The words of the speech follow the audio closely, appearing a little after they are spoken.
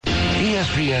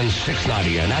ESPN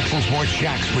 690 and Action Sports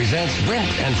Jacks presents Brent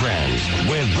and Friends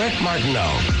with Brent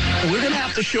Martineau. We're going to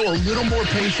have to show a little more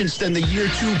patience than the year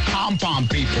 2 pom-pom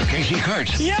people. Casey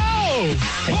Kurtz. Yo!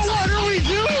 Well, what are we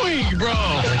doing, bro?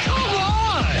 Come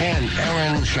on! And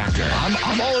Aaron Schachter.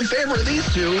 I'm all in favor of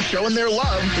these two showing their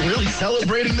love, really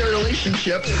celebrating their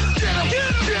relationship.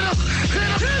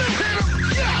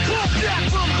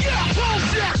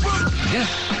 This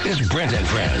is Brent and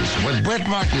Friends with Brent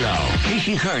Martineau,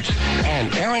 Casey Kurtz,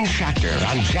 and Aaron Schachter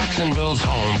on Jacksonville's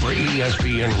home for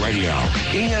ESPN Radio,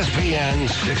 ESPN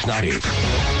 690.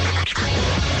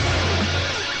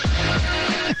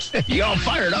 You all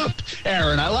fired up,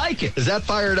 Aaron. I like it. Is that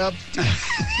fired up?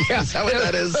 Yeah, is that what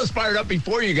that is? It was fired up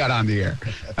before you got on the air.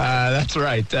 That's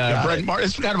right. Brent Martin.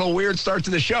 It's kind of a weird start to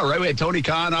the show, right? We had Tony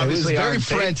Khan, obviously. It was very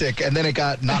frantic, and then it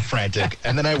got not frantic,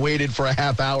 and then I waited for a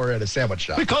halch hour at a sandwich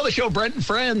shop. We call the show Brent and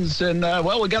Friends, and,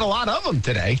 we got a lot of them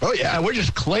today. Oh, yeah. We're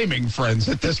just claiming friends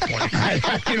at this point.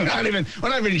 We're not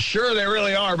even sure they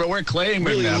really are, but we're claiming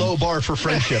really them. Low bar for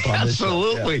friendship on this show.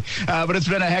 Absolutely. Yeah. But it's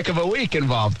been a heck of a week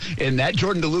involved in that.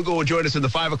 Jordan DeLugo will join us in the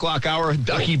 5 o'clock hour.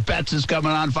 Ducky Betts is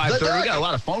coming on 5:30. We got a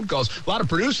lot of phone calls, a lot of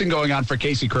producing going on for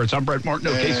Casey Kurtz. I'm Brent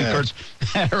Martineau, Casey Kurtz,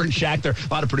 Aaron Schachter.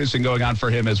 A lot of producing going on for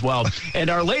him as well. And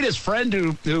our latest friend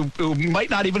who might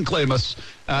not even claim us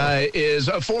is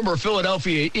a former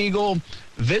Philadelphia Eagle,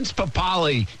 Vince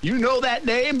Papale. You know that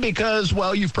name because,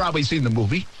 well, you've probably seen the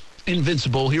movie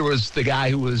Invincible. Here was the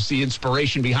guy who was the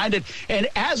inspiration behind it. And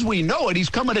as we know it, he's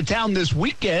coming to town this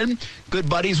weekend. Good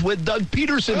buddies with Doug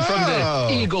Peterson from the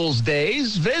Eagles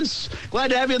days. Vince, glad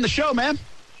to have you on the show, man.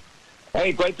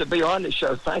 Hey, great to be on the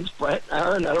show. Thanks, Brent,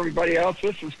 Aaron, and everybody else.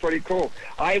 This is pretty cool.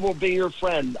 I will be your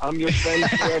friend. I'm your friend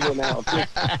forever now.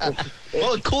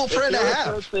 Well, a cool friend to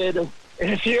have.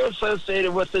 If you're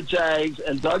associated with the Jags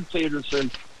and Doug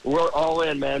Peterson, we're all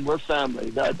in, man. We're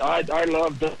family. I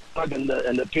love Doug and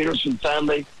the Peterson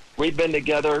family. We've been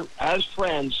together as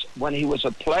friends when he was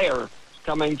a player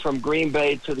coming from Green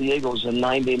Bay to the Eagles in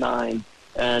 '99.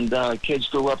 And kids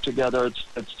grew up together.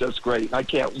 It's just great. I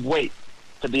can't wait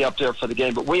to be up there for the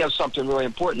game. But we have something really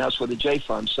important. That's with the J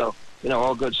Fund. So,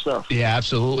 all good stuff. Yeah,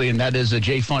 absolutely. And that is a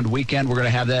J Fund weekend. We're going to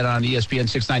have that on ESPN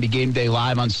 690 Game Day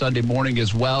Live on Sunday morning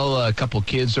as well. A couple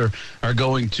kids are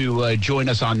going to join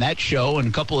us on that show. And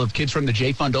a couple of kids from the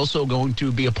J Fund also going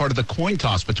to be a part of the coin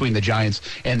toss between the Giants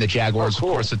and the Jaguars. Cool.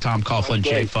 Of course, the Tom Coughlin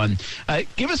J Fund.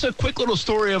 Give us a quick little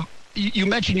story of, you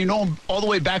mentioned you know him all the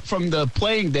way back from the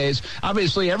playing days.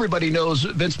 Obviously, everybody knows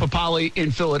Vince Papale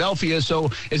in Philadelphia.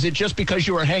 So is it just because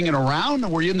you were hanging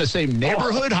around? Were you in the same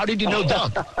neighborhood? How did you know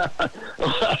Doug?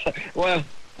 Well,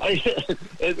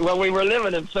 when we were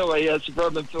living in Philly,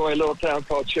 suburban Philly, a little town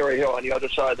called Cherry Hill on the other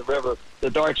side of the river, the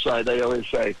dark side, they always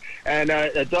say. And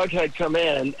Doug had come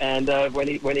in, and when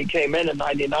he came in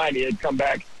 '99, he had come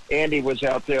back. Andy was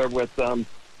out there with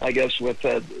I guess, with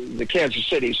the Kansas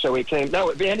City. So he came.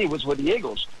 No, Andy was with the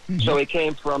Eagles. Mm-hmm. So he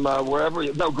came from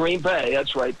Green Bay.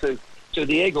 That's right, to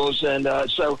the Eagles. And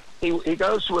so he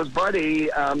goes to his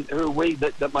buddy,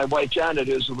 that my wife Janet,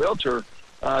 who's a realtor,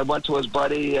 went to his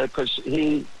buddy because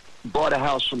he bought a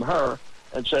house from her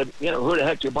and said, who the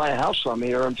heck do you buy a house from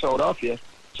here in Philadelphia?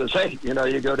 Says, hey,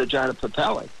 you go to Janet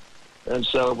Papale. And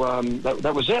so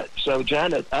that was it. So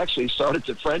Janet actually started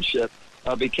the friendship.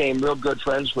 Became real good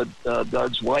friends with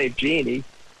Doug's wife, Jeannie,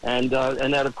 and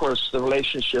then, of course, the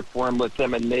relationship formed with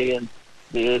him and me, and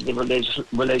the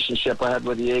relationship I had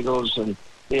with the Eagles and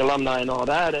the alumni and all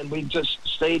that, and we just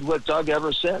stayed with Doug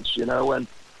ever since,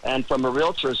 and from a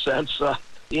realtor sense,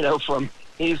 from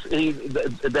he's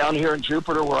down here in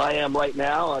Jupiter where I am right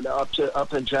now, and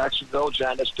up in Jacksonville.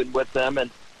 Janet's been with them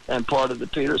and part of the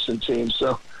Peterson team,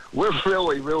 so we're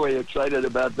really, really excited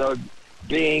about Doug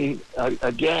being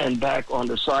again back on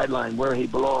the sideline where he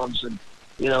belongs, and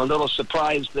a little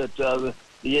surprised that the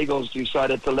Eagles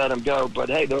decided to let him go. But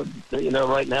hey,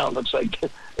 right now it looks like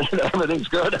everything's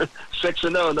good.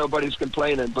 6-0, nobody's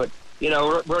complaining. But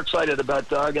we're excited about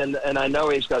Doug, and I know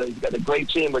he's got a great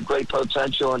team with great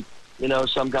potential, and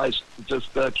some guys just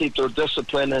keep their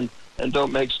discipline and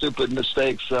don't make stupid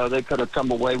mistakes. They could have come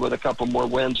away with a couple more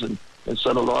wins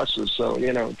instead of losses. So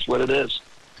it's what it is.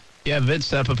 Yeah, Vince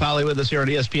Papale with us here on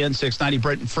ESPN 690,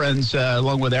 Brent and Friends,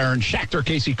 along with Aaron Schachter,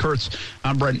 Casey Kurtz.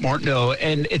 I'm Brent Martineau.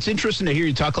 And it's interesting to hear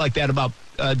you talk like that about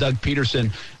Doug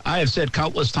Peterson. I have said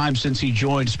countless times since he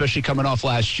joined, especially coming off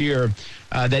last year,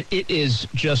 that it is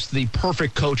just the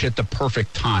perfect coach at the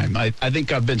perfect time. I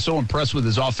think I've been so impressed with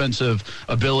his offensive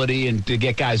ability and to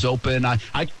get guys open.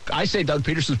 I say Doug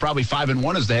Peterson's probably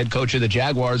 5-1 as the head coach of the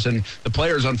Jaguars, and the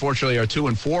players, unfortunately, are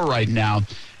 2-4 right now.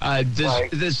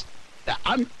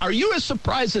 Are you as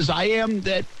surprised as I am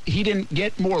that he didn't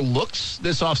get more looks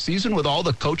this offseason with all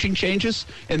the coaching changes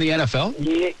in the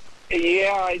NFL?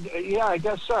 I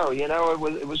guess so.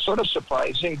 It was sort of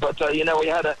surprising, but he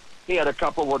had a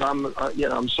couple. What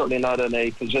I'm certainly not in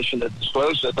a position to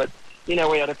disclose it, but we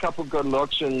had a couple good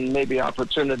looks and maybe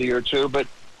opportunity or two, but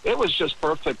it was just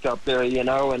perfect up there,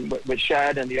 and with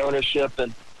Shad and the ownership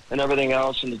and everything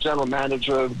else, and the general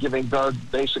manager giving Doug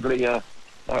basically a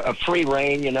free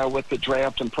rein, with the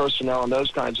draft and personnel and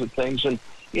those kinds of things. And,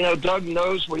 Doug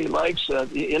knows what he likes.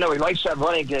 He likes that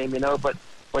running game,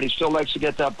 but he still likes to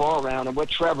get that ball around. And with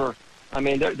Trevor, I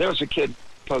mean, there's a kid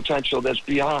potential that's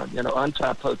beyond,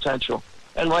 untapped potential.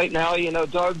 And right now,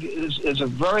 Doug is a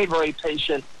very, very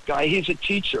patient guy. He's a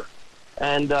teacher.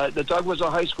 And Doug was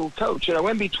a high school coach.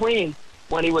 In between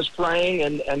when he was playing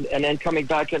and then coming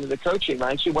back into the coaching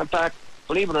ranks, he went back,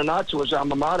 believe it or not, to his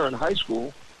alma mater in high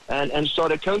school and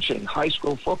started coaching high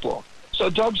school football. So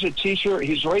Doug's a teacher.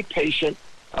 He's very patient.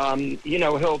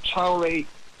 He'll tolerate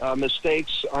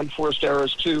mistakes, unforced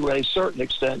errors to a certain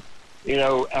extent,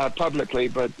 publicly.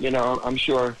 But, I'm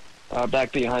sure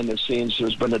back behind the scenes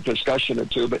there's been a discussion or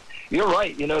two. But you're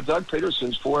right. Doug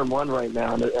Peterson's 4-1 right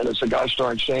now, and it's a gosh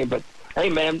darn shame. But, hey,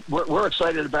 man, we're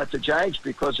excited about the Jags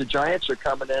because the Giants are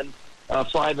coming in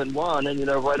 5-1 and,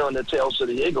 right on the tails of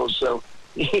the Eagles. So,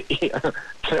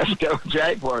 let's go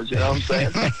Jaguars, you know what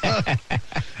I'm saying?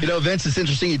 Vince, it's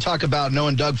interesting. You talk about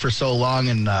knowing Doug for so long,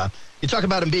 and you talk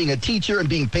about him being a teacher and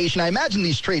being patient. I imagine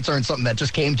these traits aren't something that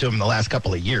just came to him in the last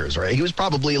couple of years, right? He was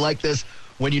probably like this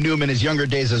when you knew him in his younger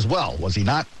days as well, was he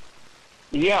not?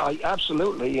 Yeah,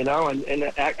 absolutely. And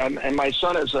my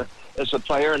son is a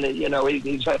player, and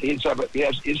he's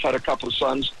had a couple of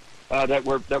sons that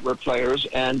were players,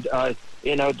 and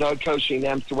Doug coaching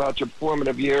them throughout their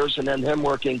formative years, and then him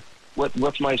working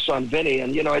with my son Vinny.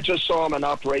 And I just saw him in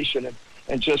operation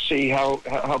and just see how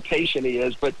patient he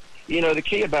is. But the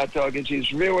key about Doug is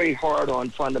he's really hard on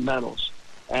fundamentals.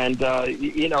 And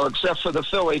except for the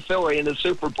Philly in the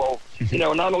Super Bowl,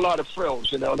 not a lot of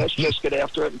frills. Let's just get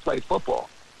after it and play football.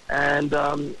 And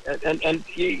once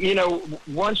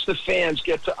the fans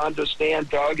get to understand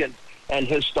Doug and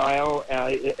his style,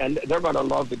 and they're going to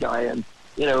love the guy. And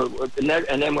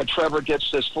and then when Trevor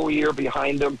gets this full year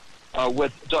behind him,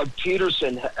 with Doug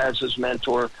Peterson as his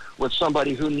mentor, with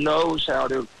somebody who knows how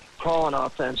to call an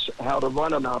offense, how to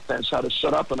run an offense, how to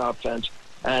set up an offense,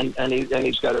 and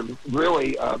he's got a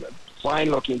really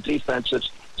fine-looking defense.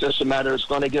 It's just a matter. It's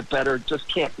going to get better. Just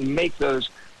can't make those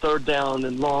third down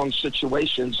and long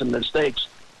situations and mistakes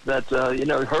that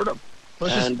hurt them.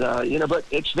 But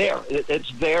it's there.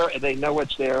 It's there. They know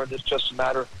it's there. It's just a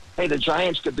matter. Hey, the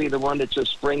Giants could be the one that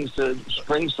just springs the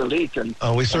leak and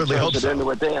we certainly hope so. Into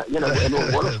a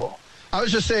waterfall. I was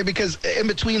just saying, because in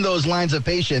between those lines of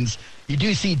patience, you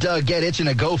do see Doug get itching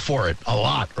to go for it a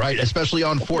lot, right? Especially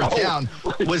on fourth down.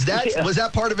 Was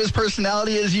that part of his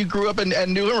personality as you grew up and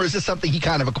knew him, or is this something he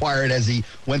kind of acquired as he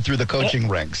went through the coaching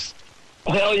ranks?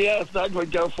 Hell yeah, Doug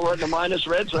would go for it in the minus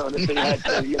red zone if he had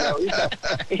to.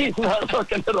 He's not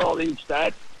looking at all these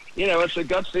stats. It's a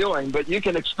gut feeling, but you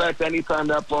can expect anytime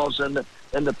that ball's in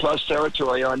the plus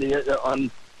territory on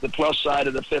the plus side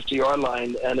of the 50-yard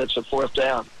line, and it's a fourth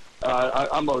down.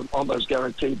 I'm almost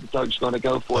guaranteed that Doug's going to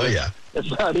go for it. Oh, yeah. It's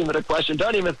not even a question.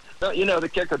 The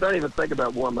kicker, don't even think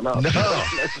about warming up. No.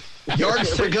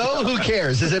 Yards to go, who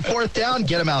cares? Is it fourth down?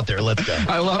 Get him out there. Let's go.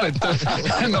 I love it.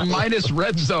 In the minus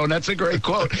red zone. That's a great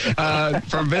quote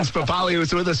from Vince Papale,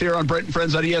 who's with us here on Brent and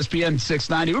Friends on ESPN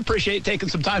 690. We appreciate you taking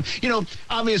some time.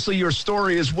 Obviously your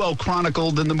story is well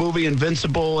chronicled in the movie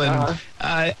Invincible, and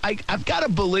I've got to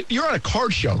believe you're on a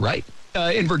card show, right?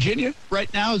 In Virginia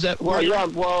right now? Is that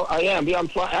I am. Yeah, I'm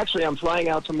flying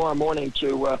out tomorrow morning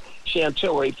to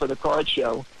Chantilly for the card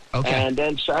show. Okay. And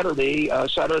then Saturday I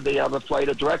have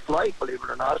a direct flight, believe it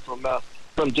or not,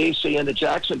 from D.C. into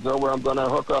Jacksonville, where I'm going to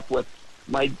hook up with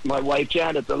my wife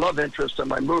Janet, the love interest in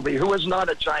my movie, who is not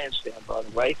a Giants fan, by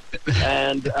the way,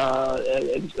 and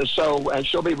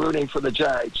she'll be rooting for the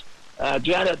Jags.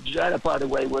 Janet, by the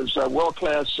way, was a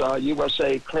world-class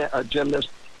USA gymnast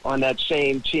on that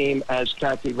same team as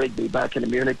Kathy Rigby back in the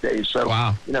Munich days. So,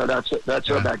 wow. That's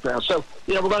her background. So,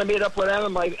 we're going to meet up with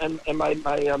them, and my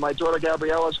daughter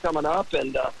Gabriella's coming up,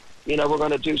 and we're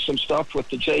going to do some stuff with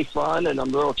the J Fund, and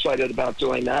I'm real excited about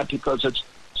doing that because it's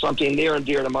something near and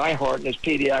dear to my heart, and it's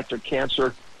pediatric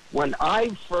cancer. When I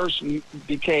first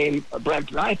became a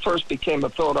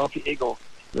Philadelphia Eagle,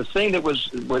 the thing that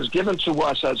was given to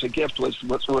us as a gift was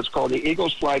what's called the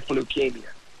Eagles Fly for Leukemia,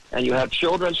 and you have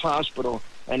Children's Hospital.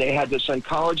 And they had this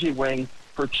oncology wing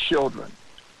for children,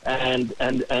 and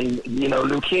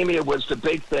leukemia was the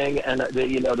big thing, and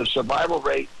the survival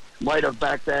rate might have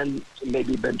back then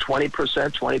maybe been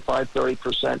 20%, 25,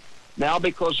 30%. Now,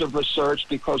 because of research,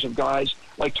 because of guys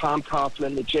like Tom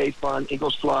Coughlin, the J Fund,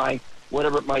 Eagles Fly,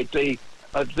 whatever it might be,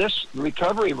 this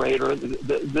recovery rate or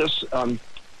this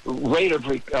rate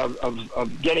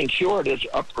of getting cured is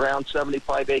up around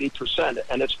 75, 80%.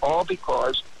 And it's all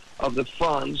because of the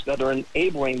funds that are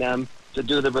enabling them to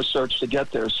do the research to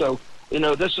get there. So,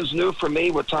 this is new for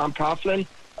me with Tom Coughlin.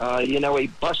 He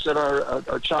busted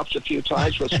our chops a few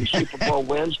times with some Super Bowl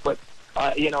wins, but,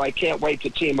 I can't wait to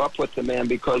team up with the man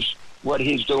because what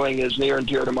he's doing is near and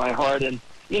dear to my heart. And,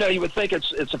 you would think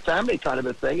it's a family kind of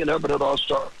a thing, but it all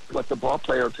started with the ball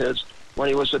player of his when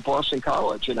he was at Boston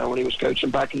College, when he was coaching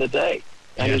back in the day.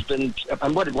 And he's been,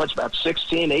 what's about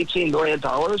 $16, $18 million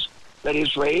that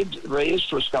he's raised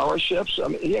for scholarships. I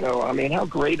mean, how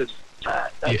great is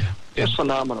that? That's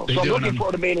phenomenal. So I'm looking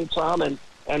forward to meeting Tom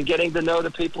and getting to know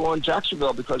the people in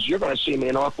Jacksonville because you're going to see me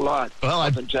an awful lot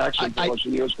up in Jacksonville as the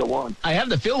years go on. I have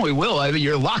the feeling we will. I mean,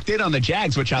 you're locked in on the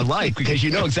Jags, which I like because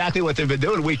you know exactly what they've been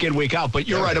doing week in, week out. But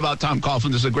you're right about Tom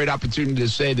Coughlin. This is a great opportunity to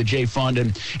say the J Fund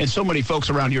and so many folks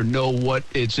around here know what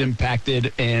it's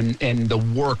impacted and the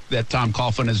work that Tom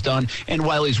Coughlin has done. And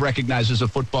while he's recognized as a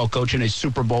football coach and a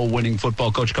Super Bowl winning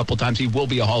football coach a couple times, he will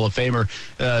be a Hall of Famer.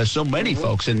 So many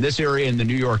folks in this area, in the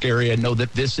New York area, know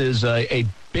that this is a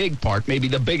big part, maybe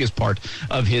the biggest part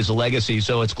of his legacy.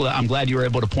 So I'm glad you were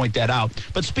able to point that out.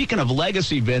 But speaking of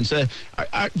legacy, Vince,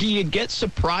 do you get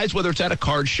surprised, whether it's at a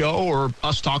card show or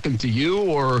us talking to you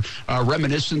or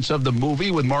reminiscence of the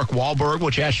movie with Mark Wahlberg,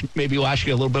 which maybe we'll ask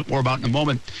you a little bit more about in a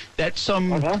moment, that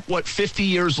 50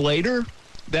 years later,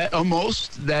 that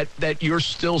almost that you're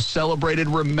still celebrated,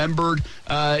 remembered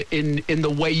in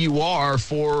the way you are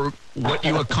for what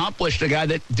you accomplished. A guy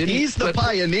that didn't. He's the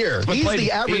pioneer. He's the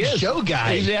average Joe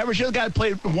guy. He's the average Joe guy.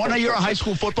 Played 1 year of high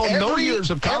school football, no years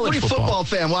of college football. Every football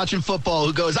fan watching football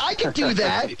who goes, I can do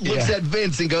that, looks at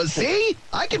Vince and goes, see,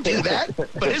 I can do that.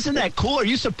 But isn't that cool? Are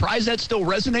you surprised that still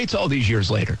resonates all these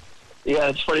years later? Yeah,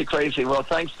 it's pretty crazy. Well,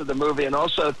 thanks to the movie and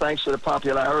also thanks to the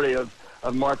popularity of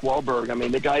Mark Wahlberg. I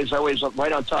mean, the guy's always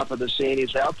right on top of the scene.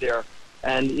 He's out there.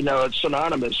 And, it's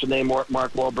synonymous, the name Mark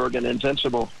Wahlberg and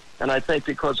Invincible. And I think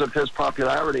because of his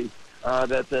popularity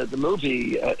that the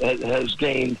movie has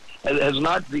gained, has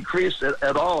not decreased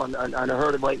at all. And I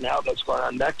heard it right now that's going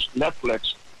on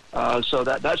Netflix. So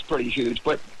that's pretty huge.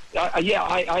 But,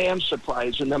 I am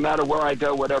surprised. And no matter where I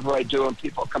go, whatever I do, and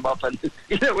people come up and,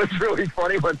 it's really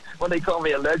funny when they call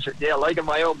me a legend. Yeah, like in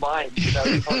my own mind.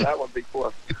 You've heard that one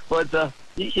before. But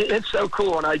it's so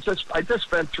cool. And I just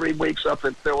spent 3 weeks up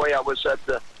in Philly.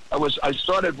 I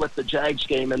started with the Jags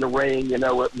game in the rain,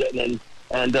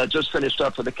 and just finished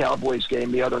up with the Cowboys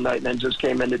game the other night, and then just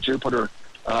came into Jupiter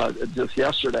just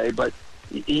yesterday. But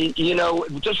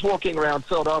just walking around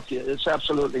Philadelphia, it's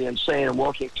absolutely insane. And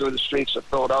walking through the streets of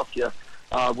Philadelphia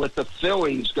with the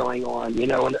Phillies going on,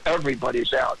 and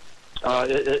everybody's out.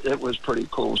 It was pretty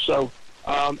cool. So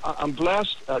I'm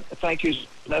blessed. Thank you,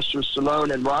 Lester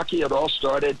Stallone and Rocky. It all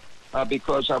started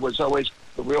because I was always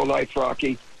the real-life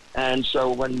Rocky. And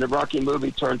so when the Rocky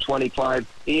movie turned 25,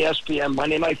 ESPN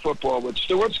Monday Night Football with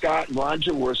Stuart Scott and Ron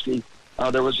Jaworski,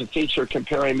 there was a feature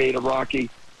comparing me to Rocky.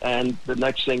 And the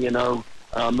next thing you know,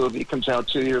 movie comes out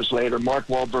 2 years later. Mark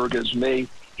Wahlberg is me.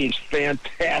 He's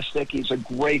fantastic. He's a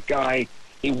great guy.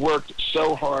 He worked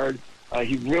so hard.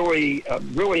 He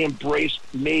really embraced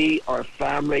me, our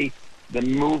family, the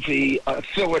movie,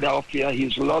 Philadelphia.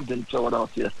 He's loved in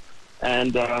Philadelphia.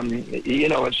 And,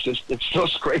 it's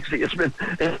just crazy. It's been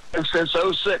since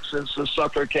 2006, since the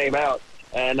sucker came out,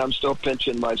 and I'm still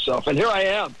pinching myself. And here I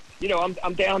am.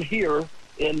 I'm down here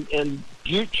in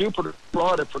Jupiter,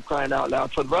 Florida, for crying out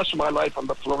loud. For the rest of my life, I'm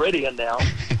a Floridian now.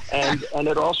 And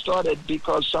it all started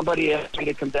because somebody asked me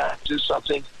to come down and do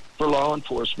something for law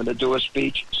enforcement, to do a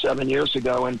speech 7 years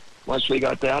ago. And once we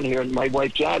got down here, and my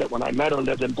wife Janet, when I met her,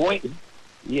 lived in Boynton,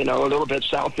 a little bit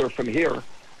south there from here.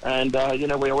 And,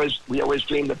 we always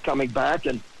dreamed of coming back.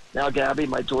 And now Gabby,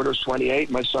 my daughter's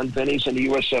 28. My son Vinny's in the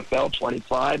USFL,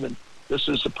 25. And this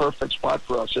is the perfect spot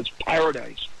for us. It's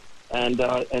paradise.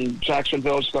 And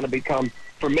Jacksonville is going to become,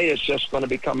 for me, it's just going to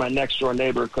become my next-door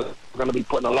neighbor because we're going to be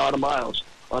putting a lot of miles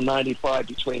on 95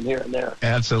 between here and there.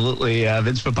 Absolutely.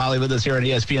 Vince Papale with us here on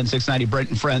ESPN 690, Brent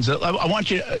and Friends.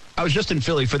 I was just in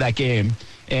Philly for that game.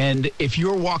 And if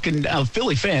you're walking,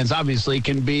 Philly fans obviously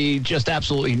can be just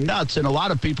absolutely nuts. And a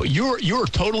lot of people, you're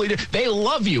totally, they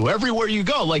love you everywhere you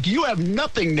go. Like, you have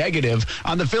nothing negative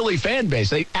on the Philly fan base.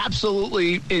 They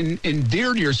absolutely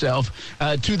endeared yourself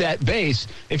to that base.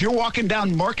 If you're walking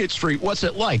down Market Street, what's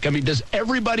it like? I mean, does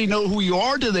everybody know who you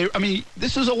are?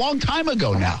 This is a long time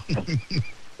ago now.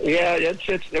 Yeah, it's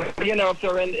you know, if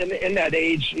they're in that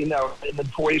age, you know, in the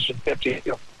 40s and 50s,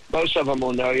 you know, most of them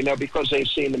will know, you know, because they've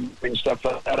seen them and stuff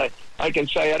like that. I can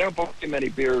say I don't buy too many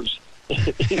beers.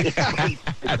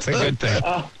 That's a good thing.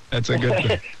 That's a good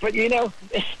thing. But, you know,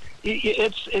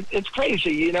 it's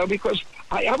crazy, you know, because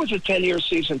I was a 10-year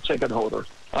season ticket holder.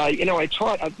 You know, I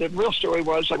taught. The real story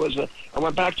was I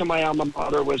went back to my alma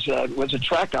mater. Was a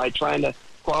track guy trying to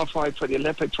qualify for the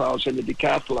Olympic trials in the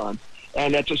decathlon,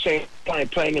 and at the same time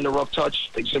playing in the rough touch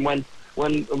leagues. And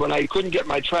when I couldn't get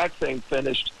my track thing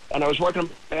finished, and I was working on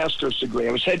my master's degree,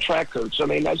 I was head track coach. I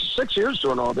mean, I was 6 years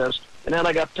doing all this, and then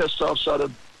I got pissed off,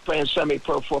 started playing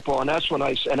semi-pro football, and that's when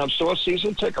I'm still a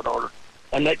season ticket holder.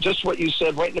 And that just what you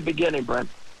said right in the beginning, Brent.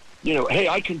 You know, hey,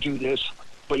 I can do this,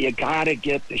 but you got to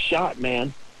get the shot,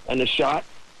 man. And the shot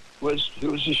was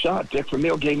the shot. Dick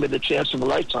Vermeil gave me the chance of a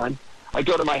lifetime. I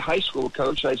go to my high school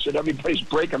coach. I said, everybody's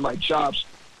breaking my chops.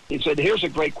 He said, here's a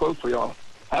great quote for y'all.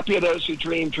 Happy are those who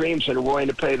dream dreams and are willing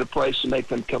to pay the price to make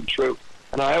them come true.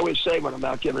 And I always say when I'm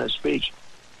out giving a speech,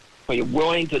 are you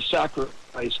willing to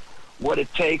sacrifice what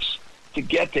it takes to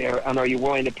get there, and are you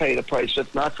willing to pay the price?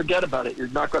 If not, forget about it. You're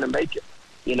not going to make it.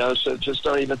 You know, so just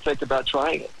don't even think about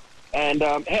trying it. And,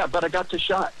 hey, but I got the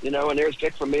shot, you know, and there's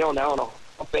Dick Vermeil now in the Hall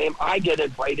of Fame. I get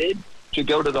invited to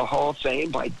go to the Hall of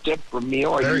Fame by Dick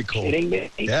Vermeil. Are you kidding me?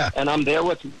 Yeah. And I'm there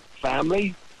with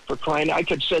family for crying. I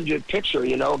could send you a picture,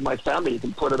 you know, of my family. You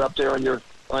can put it up there on your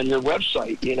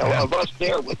website, you know, of us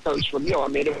there with Coach Vermeil. I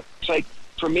mean, it's like,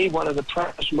 for me, one of the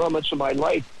proudest moments of my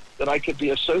life that I could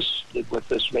be associated with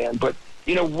this man. But,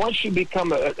 you know, once you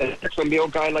become a Dick Vermeil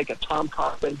guy, like a Tom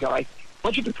Coughlin guy,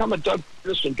 once you become a Doug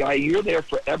Peterson guy, you're there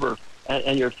forever,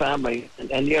 and your family.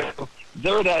 And you know,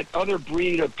 they're that other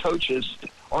breed of coaches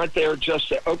aren't there just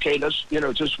to, okay, let's, you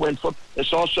know, just win football.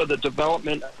 It's also the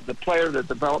development of the player, the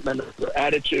development of their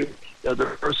attitude, their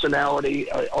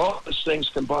personality, all those things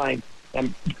combined.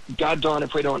 And God darn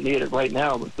if we don't need it right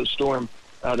now with the storm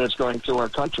that's going through our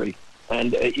country.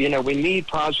 And, you know, we need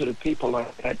positive people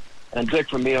like that. And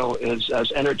Dick Vermeil is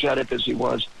as energetic as he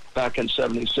was back in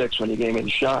 '76 when he gave me the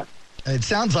shot. It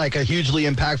sounds like a hugely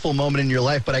impactful moment in your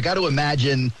life, but I got to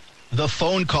imagine the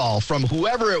phone call from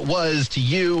whoever it was to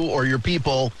you or your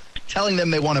people telling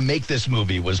them they want to make this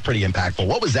movie was pretty impactful.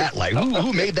 What was that like?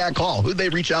 Who made that call? Who'd they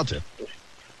reach out to?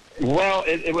 Well,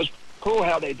 it was cool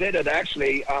how they did it,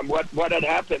 actually. What had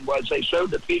happened was they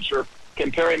showed the feature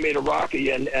comparing me to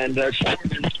Rocky, and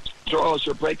draws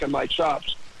are breaking my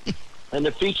chops. And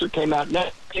the feature came out,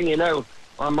 next thing you know,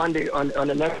 on Monday, on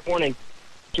the next morning,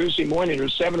 Tuesday morning,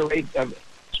 there's 7 or 8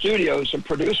 studios and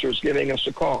producers giving us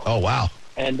a call. Oh, wow.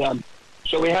 And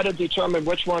so we had to determine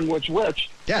which one was which.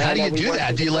 Yeah, how do you do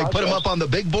that? Do you, like, put them up on the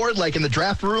big board, like in the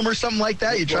draft room or something like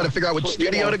that? You try to figure out which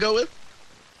studio to go with?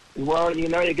 Well, you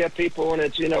know, you get people, and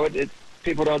it's, you know,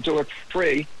 people don't do it for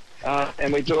free.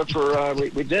 And we do it for,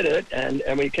 we did it,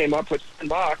 and we came up with Ken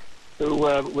Bach, who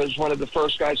was one of the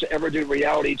first guys to ever do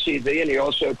reality TV, and he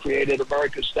also created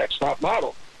America's Next Top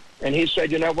Model. And he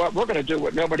said, you know what, we're going to do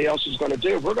what nobody else is going to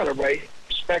do. We're going to write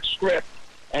a spec script.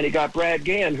 And he got Brad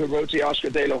Gann, who wrote the Oscar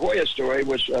De La Hoya story,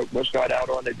 which got out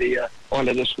onto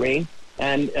the screen.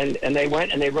 And they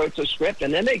went and they wrote the script.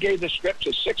 And then they gave the script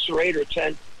to 6 or 8 or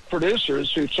 10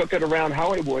 producers who took it around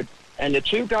Hollywood. And the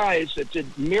 2 guys that did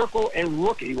Miracle and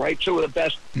Rookie, right, 2 of the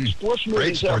best sports movies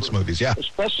Great sports ever, movies, yeah.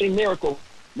 especially Miracle,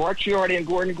 Mark Ciardi and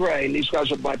Gordon Gray, and these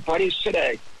guys are my buddies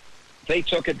today. They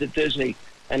took it to Disney,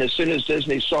 and as soon as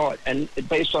Disney saw it, and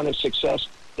based on the success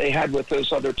they had with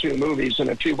those other 2 movies and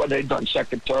a few what they'd done,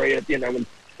 Secretariat, you know,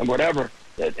 and whatever,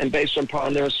 and based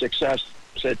upon their success,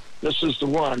 said, this is the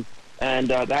one. And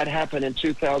that happened in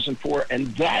 2004, and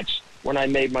that's when I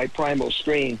made my primal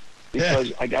screen,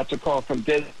 because I got the call from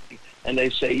Disney. And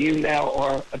they say, you now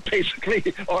are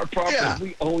basically our property. Yeah.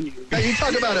 We own you. Now, you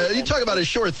talk about a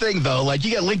sure thing, though. Like,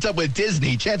 you get linked up with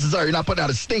Disney, chances are you're not putting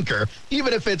out a stinker.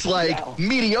 Even if it's, like,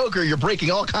 mediocre, you're breaking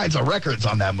all kinds of records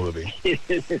on that movie.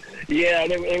 Yeah,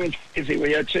 it was crazy.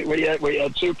 We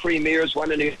had 2 premieres,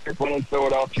 one in New York, one in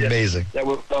Philadelphia. Amazing. That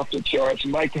was off the charts.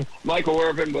 Michael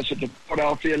Irvin was at the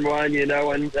Philadelphian one, you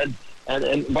know,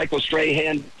 and Michael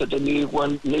Strahan at the New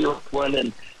York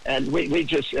one, and we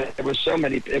just, there was so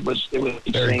many, it was insane.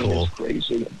 Very cool. It was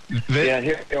crazy. Yeah,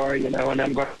 here we are, you know, and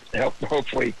I'm going to help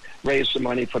hopefully raise some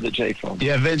money for the J-Phone.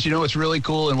 Yeah, Vince, you know, it's really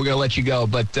cool, and we're going to let you go,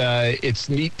 but it's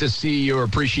neat to see your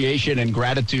appreciation and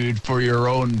gratitude for your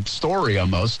own story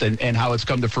almost, and how it's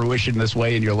come to fruition this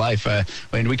way in your life.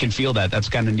 And we can feel that. That's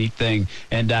kind of a neat thing.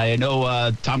 And I know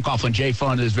Tom Coughlin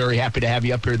J-Phone is very happy to have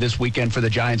you up here this weekend for the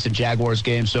Giants and Jaguars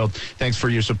game, so thanks for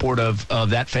your support of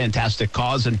that fantastic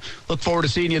cause, and look forward to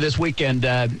seeing seeing you this weekend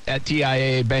at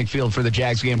TIAA Bank Field for the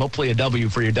Jags game. Hopefully a W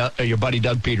for your buddy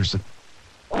Doug Peterson.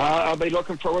 I'll be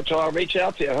looking forward to it. I'll reach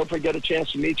out to you. I hope we get a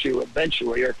chance to meet you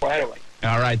eventually or finally.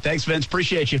 All right. Thanks, Vince.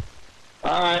 Appreciate you.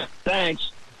 All right.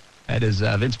 Thanks. That is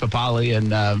Vince Papale,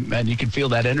 and you can feel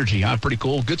that energy. Huh? Pretty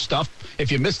cool. Good stuff.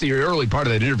 If you missed the early part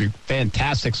of that interview,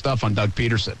 fantastic stuff on Doug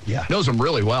Peterson. Yeah. Knows him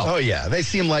really well. Oh, yeah. They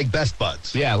seem like best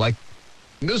buds. Yeah, like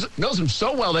knows him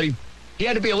so well that he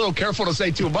had to be a little careful to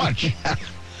say too much.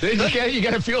 You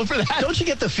get a feel for that? Don't you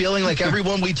get the feeling like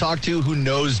everyone we talk to who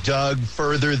knows Doug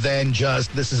further than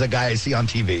just this is a guy I see on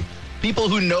TV? People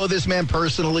who know this man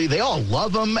personally, they all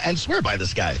love him and swear by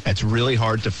this guy. That's really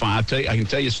hard to find. I can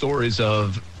tell you stories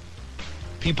of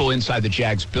people inside the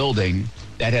Jags building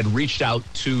that had reached out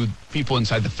to people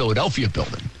inside the Philadelphia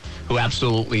building who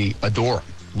absolutely adore him.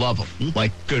 Love him.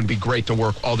 Like, going to be great to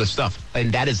work, all this stuff.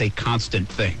 And that is a constant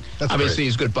thing. That's Obviously, great.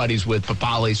 He's good buddies with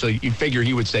Papale, so you figure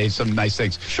he would say some nice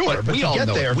things. Sure, but we to all get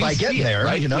know there, it. by getting there,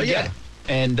 right? you know, We get it.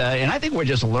 And I think we're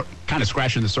just kind of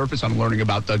scratching the surface on learning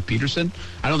about Doug Peterson.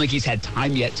 I don't think he's had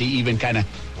time yet to even kind of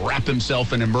wrap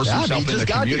himself and immerse himself in the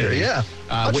community. Here,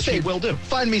 yeah. Which he will do.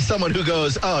 Find me someone who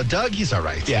goes, oh, Doug, he's all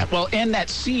right. Yeah, well, and that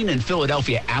scene in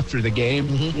Philadelphia after the game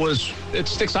it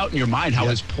sticks out in your mind how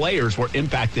his players were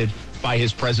impacted by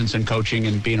his presence and coaching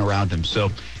and being around him.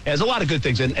 So there's a lot of good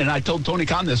things. And I told Tony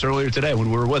Khan this earlier today when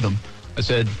we were with him. I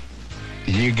said,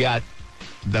 you got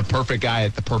the perfect guy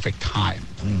at the perfect time.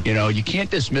 You know, you can't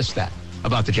dismiss that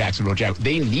about the Jacksonville Jaguars.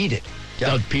 They needed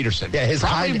Doug Peterson. Yeah,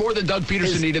 probably more than Doug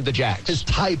Peterson needed the Jags. His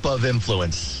type of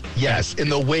influence, yes, in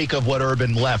the wake of what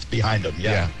Urban left behind him.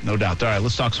 Yeah, no doubt. All right,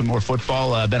 let's talk some more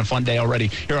football. Been a fun day already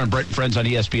here on Brent and Friends on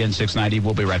ESPN 690.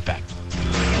 We'll be right back.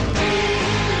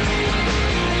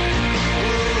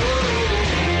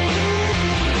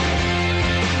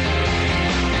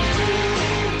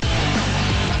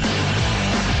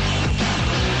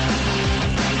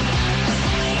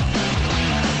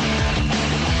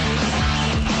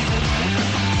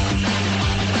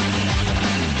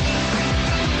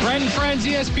 Friends,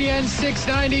 ESPN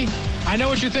 690. I know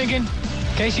what you're thinking.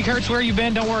 Casey Kurtz, where you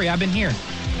been? Don't worry, I've been here.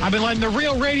 I've been letting the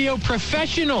real radio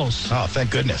professionals thank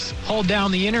goodness hold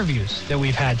down the interviews that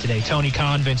we've had today. Tony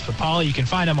Khan, Vince Papale. You can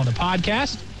find them on the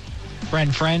podcast. Brent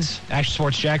and Friends, Action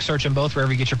Sports Jack. Search them both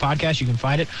wherever you get your podcast. You can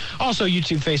find it. Also,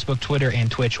 YouTube, Facebook, Twitter,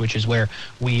 and Twitch, which is where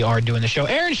we are doing the show.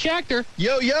 Aaron Schachter.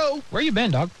 Yo. Where you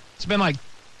been, dog? It's been like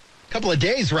a couple of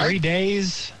days, right? 3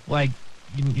 days. Like,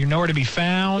 you're nowhere to be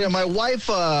found. Yeah, my wife,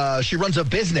 she runs a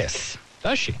business.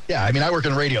 Does she? Yeah, I mean, I work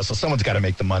in radio, so someone's got to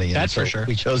make the money. That's for sure.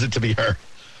 We chose it to be her.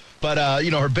 But,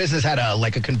 her business had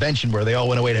a convention where they all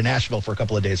went away to Nashville for a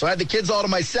couple of days. So I had the kids all to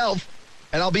myself.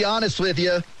 And I'll be honest with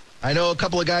you, I know a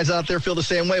couple of guys out there feel the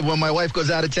same way. When my wife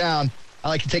goes out of town, I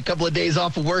like to take a couple of days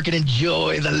off of work and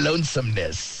enjoy the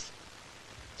lonesomeness.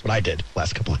 That's what I did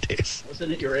last couple of days.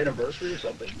 Wasn't it your anniversary or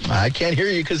something? I can't hear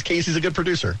you because Casey's a good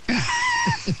producer.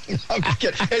 I'm just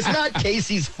kidding. It's not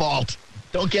Casey's fault.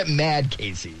 Don't get mad,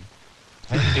 Casey.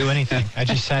 I didn't do anything. I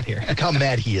just sat here. Look how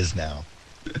mad he is now.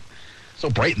 So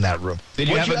bright in that room. Did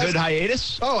you have a good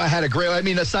hiatus? Oh, I had a great. I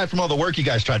mean, aside from all the work you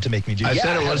guys tried to make me do. I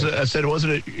said it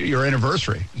wasn't your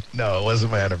anniversary. No, it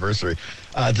wasn't my anniversary.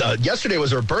 Yesterday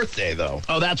was her birthday, though.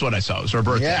 Oh, that's what I saw. It was her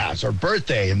birthday. Yeah, it's her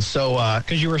birthday, and so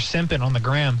because you were simping on the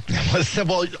gram.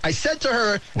 Well, I said to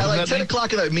her at like 10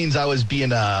 o'clock, and that means I was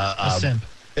being a simp.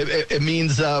 It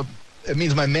means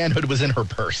my manhood was in her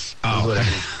purse. Oh.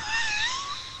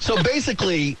 So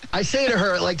basically, I say to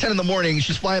her at like 10 in the morning,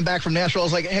 she's flying back from Nashville. I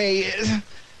was like, hey,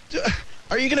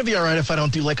 are you going to be all right if I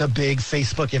don't do like a big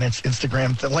Facebook and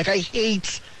Instagram thing? Like, I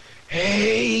hate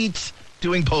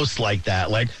doing posts like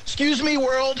that. Like, excuse me,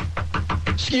 world.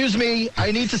 Excuse me.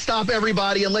 I need to stop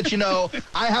everybody and let you know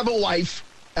I have a wife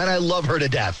and I love her to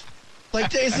death.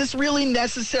 Like, is this really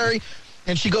necessary?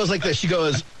 And she goes like this. She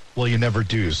goes, well, you never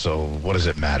do, so what does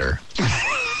it matter?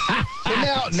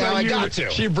 So now I got to.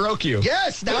 She broke you.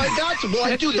 Yes, now I got to. Well,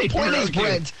 I do. The point is,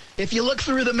 Brent, if you look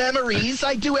through the memories,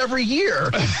 I do every year.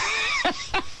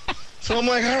 So I'm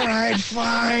like, all right,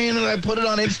 fine. And I put it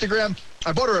on Instagram.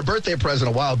 I bought her a birthday present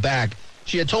a while back.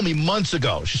 She had told me months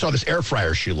ago she saw this air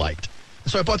fryer she liked.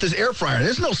 So I bought this air fryer.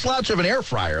 There's no slouch of an air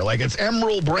fryer. Like, it's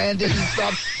Emerald branded and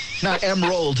stuff. Not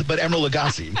Emerald, but Emerald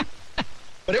Lagasse.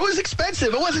 But it was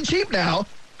expensive. It wasn't cheap now.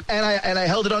 And I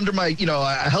held it under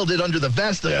I held it under the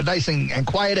vest, nice and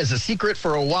quiet as a secret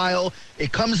for a while.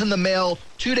 It comes in the mail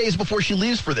 2 days before she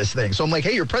leaves for this thing. So I'm like,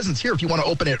 hey, your present's here if you want to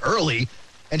open it early.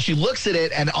 And she looks at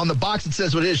it, and on the box it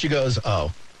says what it is. She goes, oh.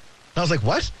 And I was like,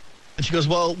 what? And she goes,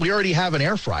 well, we already have an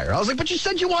air fryer. I was like, but you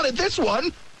said you wanted this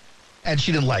one. And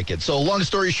she didn't like it. So long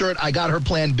story short, I got her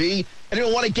plan B.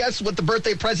 Anyone want to guess what the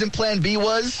birthday present plan B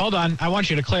was? Hold on. I want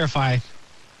you to clarify.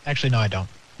 Actually, no, I don't.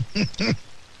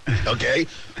 Okay.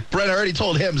 Brent, I already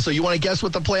told him, so you want to guess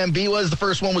what the plan B was? The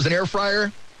first one was an air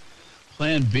fryer.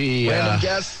 Plan B. Random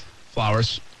guess.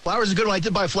 Flowers. Flowers is a good one. I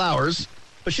did buy flowers,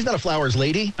 but she's not a flowers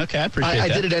lady. Okay, I appreciate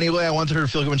that. I did it anyway. I wanted her to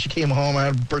feel good when she came home. I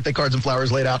had birthday cards and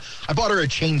flowers laid out. I bought her a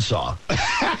chainsaw.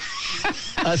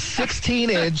 A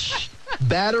 16-inch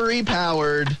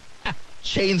battery-powered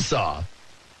chainsaw.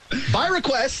 By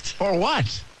request. For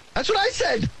what? That's what I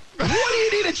said. What do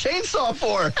you need a chainsaw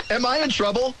for? Am I in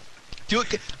trouble?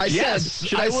 Said,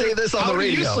 should I say this on the radio? How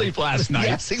did you sleep last night?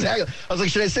 Yes, exactly. I was like,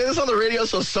 should I say this on the radio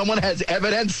so someone has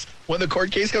evidence when the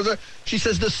court case comes up? She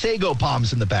says the sago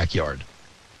palms in the backyard.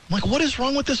 I'm like, what is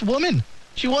wrong with this woman?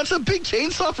 She wants a big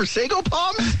chainsaw for sago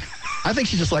palms? I think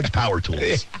she just likes power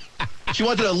tools. She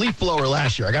wanted a leaf blower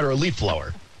last year. I got her a leaf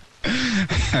blower.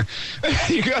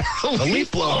 You got a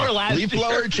leaf blower last leaf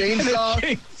blower,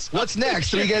 chainsaw. What's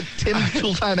next? So we get Tim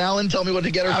Tooltime Allen tell me what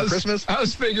to get her for Christmas? I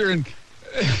was figuring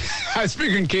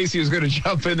Casey was going to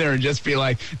jump in there and just be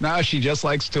like, "No, she just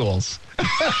likes tools." Might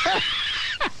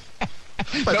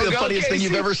be the funniest thing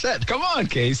you've ever said. Come on,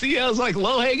 Casey. That was like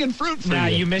low-hanging fruit for Nah,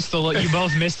 you. you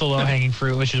both missed the low-hanging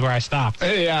fruit, which is where I stopped.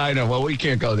 Yeah, I know. Well, we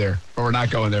can't go there, or we're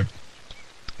not going there.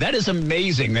 That is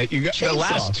amazing that you got the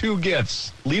last two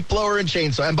gifts. Leaf blower and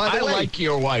chainsaw. And by the way, I like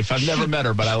your wife. I've never met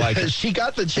her, but I like her. She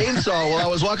got the chainsaw while I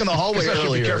was walking the hallway I should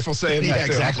earlier. be careful saying that,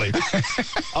 too. Exactly.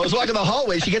 I was walking the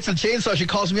hallway. She gets the chainsaw. She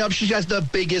calls me up. She has the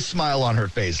biggest smile on her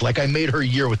face. Like I made her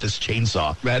year with this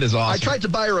chainsaw. That is awesome. I tried to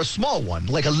buy her a small one,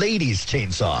 like a lady's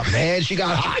chainsaw. Man, she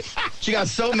got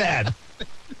so mad.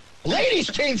 Ladies'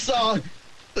 chainsaw.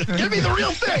 Give me the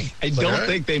real thing. I don't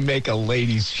think they make a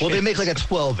ladies' Well, they make like a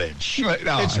 12-inch.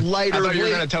 No, it's lighter I thought weight. you were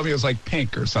going to tell me it was like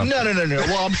pink or something. No.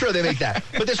 Well, I'm sure they make that.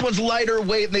 But this one's lighter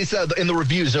weight, and they said in the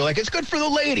reviews, they're like, it's good for the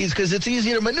ladies because it's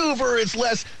easy to maneuver. It's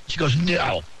less. She goes,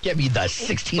 no, get me the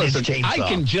 16-inch chainsaw. I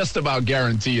can just about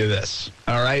guarantee you this,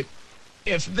 all right?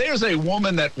 If there's a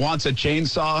woman that wants a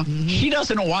chainsaw, she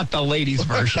doesn't want the ladies'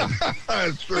 version.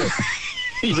 That's true.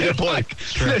 That's a good point.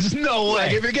 There's no way.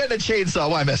 Like, if you're getting a chainsaw,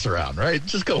 why mess around, right?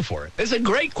 Just go for it. It's a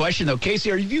great question, though.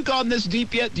 Casey, have you gone this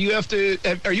deep yet? Do you have to...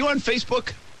 Are you on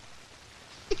Facebook?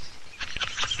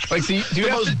 Like, do you the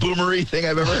have most boomery thing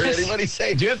I've ever heard anybody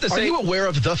say. Do you have to say... Are you aware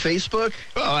of the Facebook?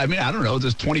 Well, I mean, I don't know.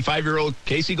 Does 25-year-old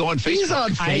Casey go on Facebook? He's on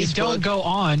Facebook. I don't go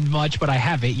on much, but I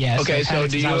have it, yes. Okay, so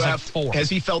do you have... Four. Has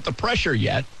he felt the pressure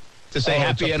yet to say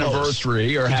happy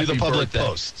anniversary or happy do the public birthday?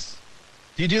 posts?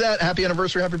 Do you do that? Happy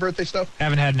anniversary, happy birthday stuff?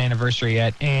 Haven't had an anniversary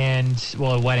yet, a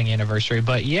wedding anniversary.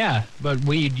 But yeah,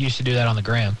 we used to do that on the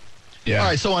gram. Yeah. All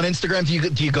right, so on Instagram,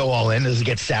 do you go all in? Does it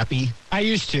get sappy? I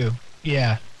used to,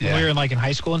 yeah. When we were in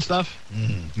high school and stuff.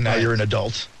 Now you're an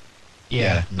adult.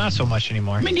 Yeah, not so much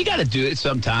anymore. I mean, you got to do it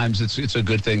sometimes. It's a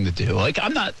good thing to do. Like,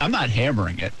 I'm not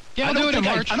hammering it. Yeah, I'll do it in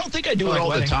March. I don't think I do it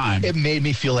all the time. It made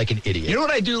me feel like an idiot. You know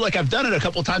what I do? Like, I've done it a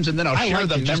couple times, and then I'll share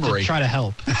the just memory. to try to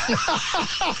help.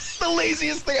 The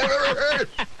laziest thing I've ever heard.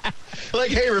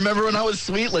 Like, hey, remember when I was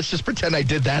sweet? Let's just pretend I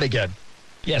did that again.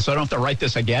 Yeah, so I don't have to write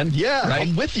this again? Yeah, right?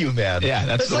 I'm with you, man. Yeah,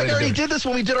 that's the like way I to already do it. did this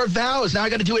when we did our vows. Now I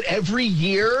got to do it every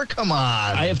year? Come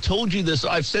on. I have told you this.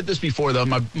 I've said this before, though.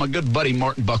 My good buddy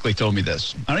Martin Buckley told me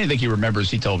this. I don't even think he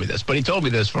remembers he told me this, but he told me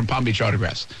this from Palm Beach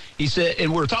Autographs. He said,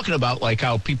 and we were talking about, like,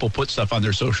 how people put stuff on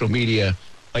their social media,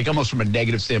 like, almost from a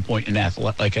negative standpoint in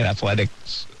like an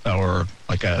athletics or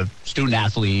like a student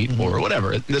athlete or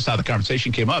whatever. And this is how the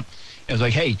conversation came up. It was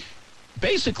like, hey,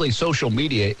 basically social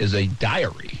media is a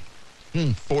diary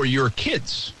for your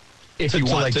kids. If you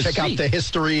want like to check see. out the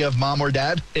history of mom or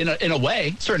dad? In a way.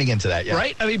 It's turning into that, yeah.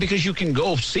 Right? I mean, because you can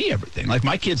go see everything. Like,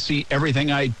 my kids see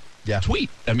everything I tweet.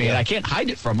 I mean, I can't hide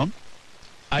it from them.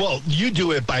 Well, you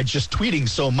do it by just tweeting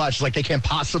so much, like they can't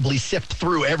possibly sift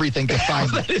through everything to find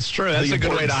That is true. That's a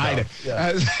good way to hide it.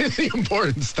 Yeah. The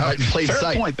important stuff. Right, in plain fair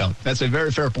sight. point, though. That's a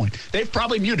very fair point. They've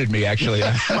probably muted me, actually,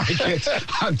 my kids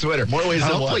on Twitter. More ways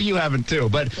than Hopefully one. you haven't, too.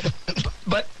 But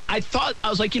I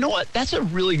was like, you know what? That's a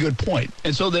really good point.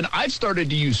 And so then I've started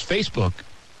to use Facebook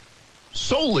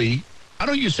solely. I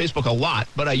don't use Facebook a lot,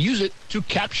 but I use it to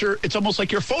capture. It's almost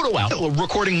like your photo album.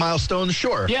 Recording milestones,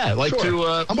 sure. Yeah, like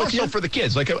sure. to more so for the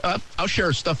kids. Like I'll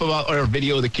share stuff about or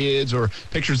video of the kids or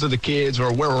pictures of the kids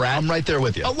or where we're at. I'm right there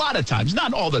with you. A lot of times,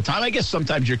 not all the time. I guess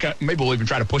sometimes maybe we'll even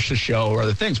try to push the show or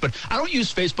other things. But I don't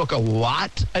use Facebook a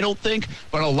lot, I don't think.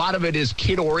 But a lot of it is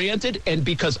kid-oriented. And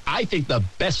because I think the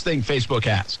best thing Facebook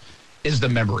has is the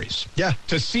memories. Yeah.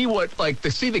 To see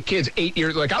the kids 8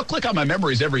 years, like I'll click on my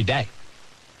memories every day.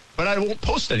 But I won't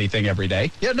post anything every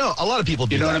day. Yeah, no, a lot of people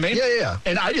do You know that. what I mean? Yeah.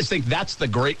 And I just think that's the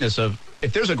greatness of,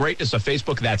 if there's a greatness of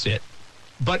Facebook, that's it.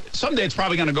 But someday it's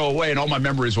probably going to go away and all my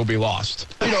memories will be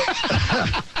lost. You know,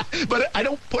 but I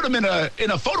don't put them in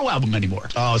a photo album anymore.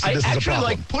 Oh, so this is a problem.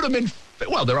 Like put them in.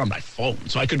 Well, they're on my phone,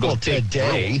 so I could go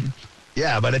today.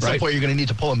 Yeah, but at some point you're going to need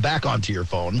to pull them back onto your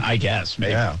phone. I guess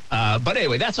maybe. Yeah. But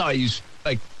anyway, that's how I use.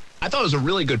 Like, I thought it was a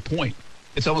really good point.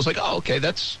 It's almost like, oh, okay,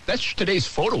 that's today's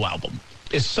photo album.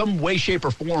 Is some way, shape,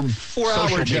 or form for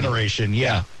our generation,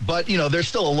 yeah. But, you know, there's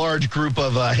still a large group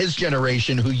of his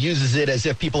generation who uses it as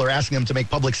if people are asking them to make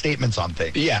public statements on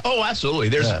things. Yeah. Oh, absolutely.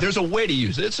 There's a way to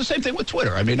use it. It's the same thing with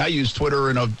Twitter. I mean, I use Twitter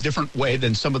in a different way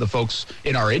than some of the folks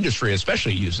in our industry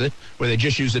especially use it, where they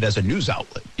just use it as a news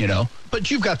outlet, you know?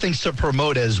 But you've got things to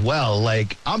promote as well.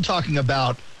 Like, I'm talking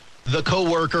about the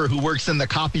coworker who works in the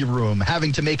copy room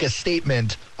having to make a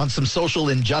statement on some social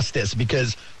injustice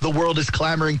because the world is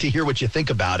clamoring to hear what you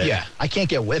think about it. Yeah. I can't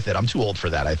get with it. I'm too old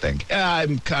for that, I think.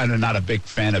 I'm kind of not a big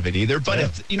fan of it either. But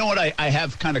if, you know what I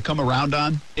have kind of come around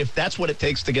on? If that's what it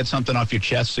takes to get something off your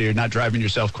chest so you're not driving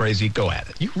yourself crazy, go at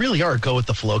it. You really are a go with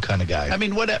the flow kind of guy. I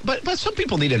mean, but some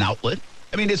people need an outlet.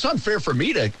 I mean, it's unfair for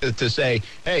me to say,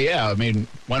 hey, yeah, I mean,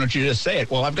 why don't you just say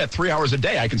it? Well, I've got 3 hours a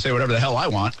day. I can say whatever the hell I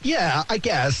want. Yeah, I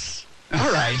guess.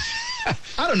 All right.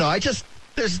 I don't know.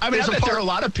 There are a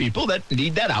lot of people that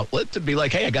need that outlet to be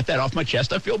like, hey, I got that off my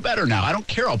chest. I feel better now. I don't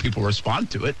care how people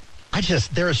respond to it.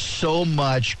 There is so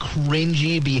much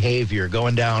cringy behavior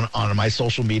going down on my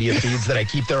social media feeds that I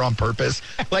keep there on purpose.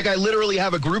 Like, I literally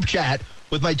have a group chat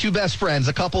with my two best friends,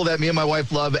 a couple that me and my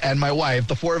wife love, and my wife,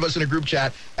 the four of us in a group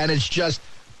chat, and it's just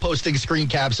posting screen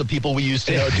caps of people we used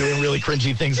to know doing really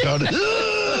cringy things. Going,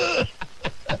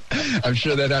 I'm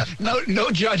sure that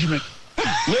no judgment.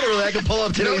 Literally, I can pull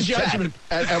up today's chat, and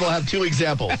we'll have two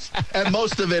examples. And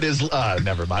most of it is,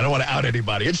 never mind. I don't want to out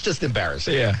anybody. It's just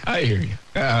embarrassing. Yeah, I hear you.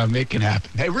 It can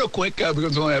happen. Hey, real quick,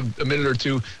 because we only have a minute or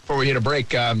two before we hit a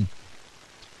break.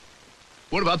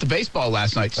 What about the baseball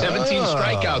last night? 17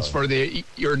 strikeouts for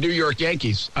your New York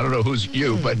Yankees. I don't know who's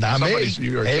you, but not somebody's me.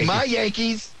 New York Hey, Yankees. my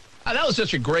Yankees. That was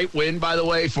such a great win, by the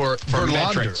way, for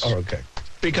metrics. Oh, okay.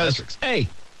 Because, hey,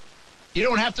 you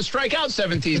don't have to strike out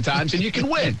 17 times and you can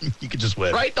win. You can just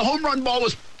win. Right? The home run ball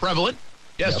was prevalent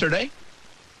yesterday. Yep.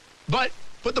 But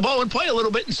put the ball in play a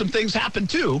little bit and some things happen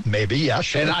too. Maybe, yeah,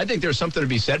 sure. And I think there's something to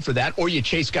be said for that. Or you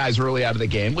chase guys early out of the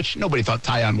game, which nobody thought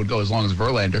Taillon would go as long as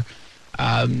Verlander.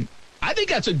 I think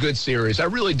that's a good series. I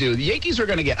really do. The Yankees are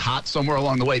going to get hot somewhere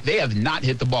along the way. They have not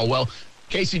hit the ball well.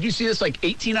 Casey, did you see this? Like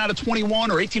 18 out of 21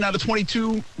 or 18 out of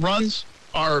 22 runs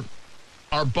are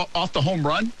off the home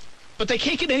run. But they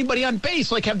can't get anybody on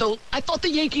base. I thought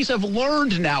the Yankees have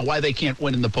learned now why they can't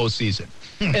win in the postseason.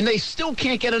 And they still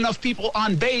can't get enough people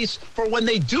on base for when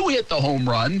they do hit the home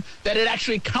run that it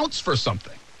actually counts for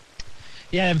something.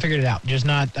 Yeah, I haven't figured it out. Just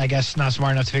not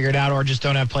smart enough to figure it out, or just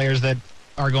don't have players that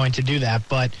are going to do that.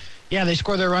 But yeah, they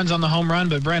score their runs on the home run.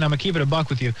 But Brent, I'm going to keep it a buck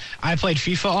with you. I played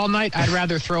FIFA all night. I'd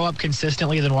rather throw up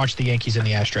consistently than watch the Yankees and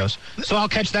the Astros. So I'll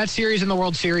catch that series in the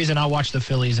World Series, and I'll watch the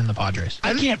Phillies and the Padres.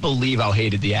 I can't believe how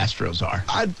hated the Astros are.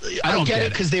 I don't get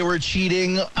it because they were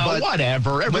cheating. But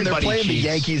whatever. Everybody when they're playing cheats. The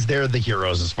Yankees, they're the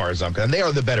heroes as far as I'm concerned. They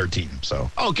are the better team. So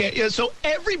okay, yeah, so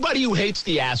everybody who hates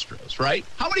the Astros, right?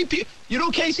 How many people? You know,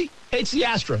 Casey hates the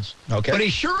Astros. Okay, but he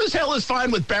sure as hell is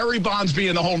fine with Barry Bonds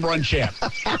being the home run champ.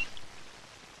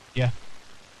 Yeah.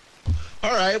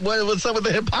 All right, what's up with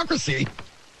the hypocrisy?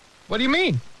 What do you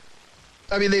mean?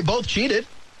 I mean, they both cheated.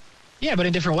 Yeah, but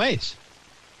in different ways.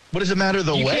 What does it matter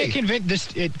the way? You can't convince this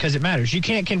because it matters. You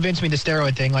can't convince me the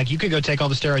steroid thing. Like, you could go take all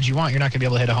the steroids you want. You're not going to be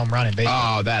able to hit a home run in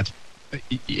baseball. Oh,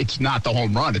 it's not the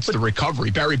home run. It's the recovery.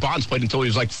 Barry Bonds played until he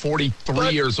was like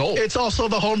 43 years old. It's also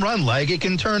the home run leg. It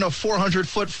can turn a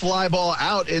 400-foot fly ball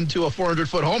out into a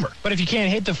 400-foot homer. But if you can't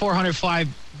hit the 400 fly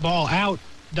ball out,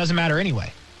 it doesn't matter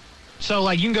anyway. So,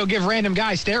 like, you can go give random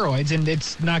guys steroids, and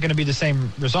it's not going to be the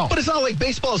same result. But it's not like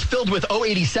baseball is filled with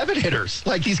 087 hitters.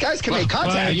 Like, these guys can make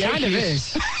contact. It kind of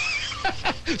is.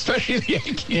 Especially the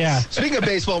Yankees. Yeah. Speaking of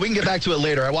baseball, we can get back to it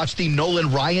later. I watched the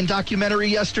Nolan Ryan documentary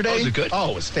yesterday. Oh, was it good?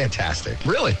 Oh, it was fantastic.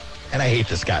 Really? And I hate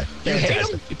this guy. You hate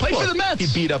him? He played for the Mets.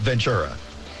 He beat up Ventura.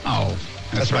 Oh,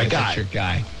 that's my guy. That's your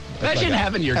guy. Imagine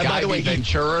having your guy be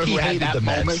Ventura who had that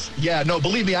moment. Yeah, no,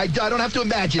 believe me, I don't have to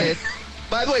imagine it.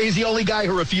 By the way, he's the only guy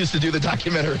who refused to do the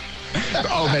documentary.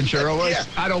 Oh, Ventura was? Yeah.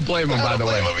 I don't blame him, by the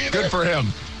way. Good for him.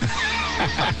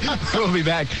 We'll be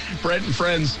back. Brent and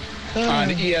Friends on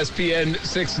ESPN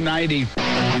 690.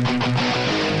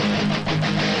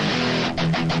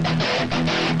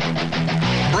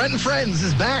 Brent and Friends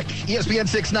is back. ESPN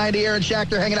 690, Aaron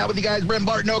Schachter hanging out with you guys. Brent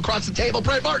Martineau across the table.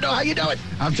 Brent Martineau, how you doing?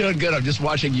 I'm doing good. I'm just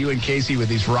watching you and Casey with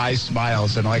these wry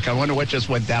smiles, and I wonder what just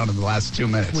went down in the last 2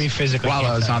 minutes. We physically while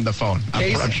can't I was tell. on the phone.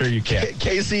 I'm sure you can.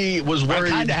 Casey was I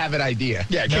worried. kind of have an idea.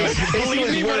 Yeah, No, Casey believe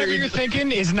was me, whatever worried. you're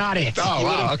thinking is not it. Oh,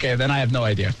 wow. Okay, then I have no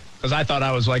idea. Because I thought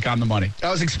I was on the money. I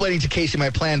was explaining to Casey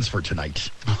my plans for tonight.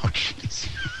 Oh, jeez.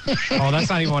 Oh, that's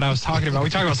not even what I was talking about. We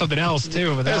talked about something else,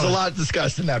 too. But There's a lot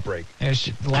discussed in that break. A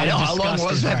lot I know. of How long disgust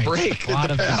was is that right. break? A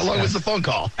lot of How long was the disgust. phone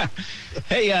call?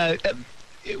 Hey,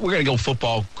 we're going to go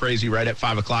football crazy right at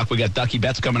 5 o'clock. We got Ducky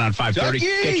Betts coming on 5:30. Ducky!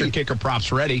 Get your kicker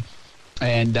props ready.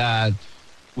 And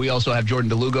we also have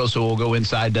Jordan DeLugo, so we'll go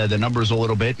inside the numbers a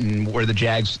little bit and where the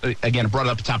Jags, again, I brought it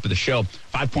up at the top of the show,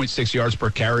 5.6 yards per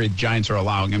carry the Giants are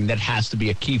allowing. I mean, that has to be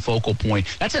a key focal point.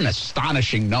 That's an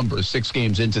astonishing number 6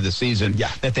 games into the season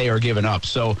that they are giving up.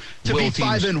 So To be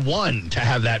 5-1 to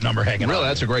have that number hanging Really, on.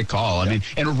 that's a great call. I mean,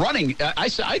 and running, I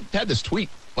had this tweet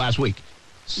last week.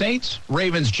 Saints,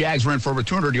 Ravens, Jags ran for over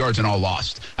 200 yards and all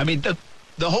lost. I mean,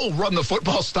 the whole run the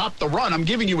football, stop the run. I'm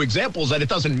giving you examples that it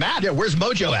doesn't matter. Yeah, where's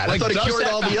Mojo at? I thought it does cured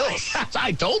that all the matter? ills.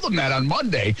 I told them that on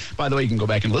Monday. By the way, you can go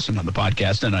back and listen on the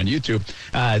podcast and on YouTube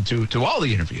to all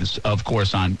the interviews, of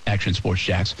course, on Action Sports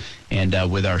Jacks and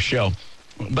with our show.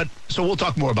 But so we'll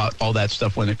talk more about all that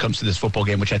stuff when it comes to this football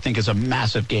game, which I think is a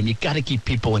massive game. You got to keep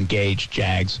people engaged,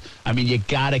 Jags. I mean, you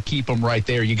got to keep them right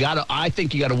there. I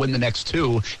think you got to win the next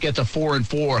 2, get to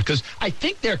 4-4, because I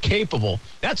think they're capable.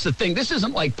 That's the thing. This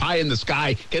isn't like pie in the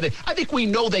sky. I think we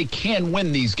know they can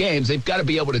win these games. They've got to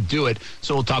be able to do it.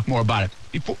 So we'll talk more about it.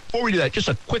 Before we do that, just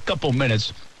a quick couple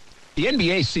minutes. The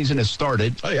NBA season has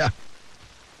started. Oh, yeah.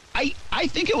 I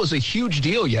think it was a huge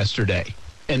deal yesterday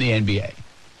in the NBA.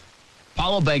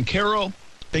 Paulo Banchero,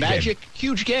 Big Magic,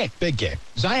 huge game. Big game.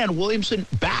 Zion Williamson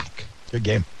back. Good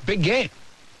game. Big game.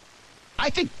 I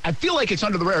feel like it's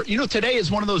under the radar. You know, today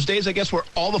is one of those days, I guess, where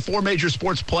all the 4 major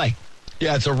sports play.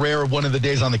 Yeah, it's a rare one of the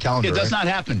days on the calendar. It does not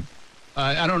happen.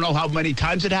 I don't know how many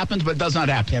times it happens, but it does not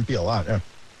happen. Can't be a lot, yeah.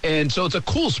 And so it's a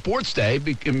cool sports day.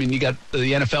 I mean, you got the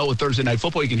NFL with Thursday Night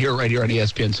Football. You can hear it right here on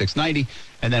ESPN 690.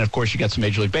 And then, of course, you got some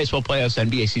Major League Baseball playoffs.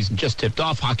 NBA season just tipped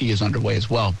off. Hockey is underway as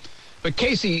well. But,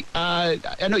 Casey, I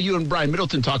know you and Brian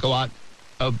Middleton talk a lot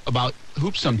about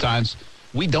hoops sometimes.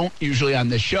 We don't usually on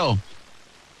this show.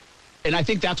 And I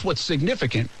think that's what's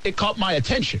significant. It caught my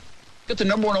attention. Got the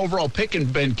number 1 overall pick in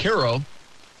Banchero.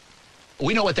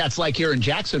 We know what that's like here in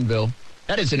Jacksonville.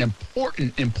 That is an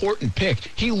important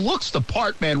pick. He looks the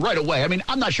part, man, right away. I mean,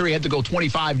 I'm not sure he had to go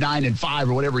 25, 9, and 5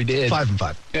 or whatever he did. 5 and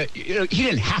 5. You know, he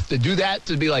didn't have to do that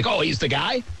to be like, oh, he's the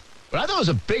guy. But I thought it was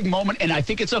a big moment, and I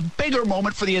think it's a bigger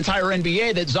moment for the entire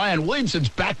NBA that Zion Williamson's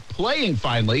back playing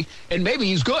finally, and maybe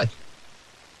he's good.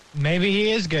 Maybe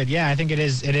he is good. Yeah, I think it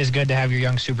is good to have your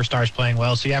young superstars playing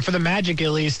well. So, yeah, for the Magic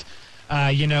at least,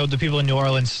 the people in New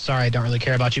Orleans, sorry, I don't really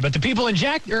care about you, but the people in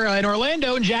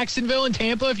Orlando and Jacksonville and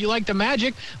Tampa, if you like the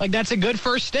Magic, like that's a good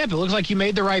first step. It looks like you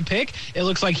made the right pick. It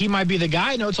looks like he might be the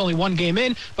guy. I know it's only 1 game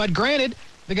in, but granted,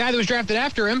 the guy that was drafted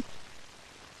after him,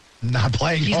 Not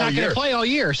playing he's all not going year. to play all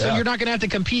year, so Yeah. you're not going to have to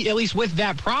compete at least with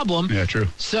that problem. Yeah, true.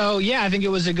 So, yeah, I think it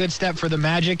was a good step for the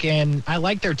Magic, and I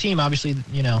like their team. Obviously,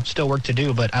 still work to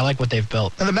do, but I like what they've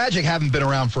built. And the Magic haven't been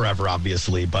around forever,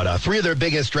 obviously, but 3 of their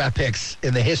biggest draft picks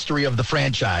in the history of the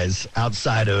franchise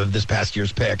outside of this past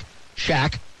year's pick,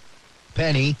 Shaq,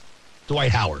 Penny,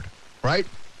 Dwight Howard, right?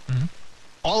 Mm-hmm.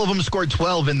 All of them scored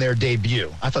 12 in their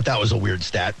debut. I thought that was a weird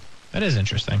stat. That is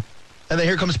interesting. And then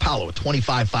here comes Paolo with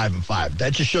 25, 5, and 5.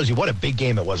 That just shows you what a big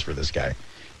game it was for this guy.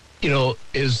 You know,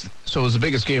 it was the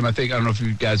biggest game, I think. I don't know if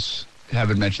you guys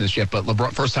haven't mentioned this yet, but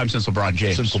LeBron, first time since LeBron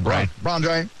James. Since LeBron.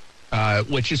 Right? LeBron,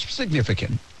 Which is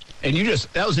significant. And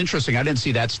that was interesting. I didn't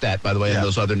see that stat, by the way, in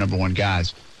those other number 1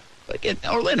 guys. Like,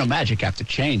 Orlando Magic have to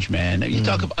change, man. You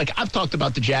talk about, I've talked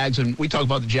about the Jags, and we talk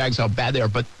about the Jags, how bad they are,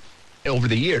 but over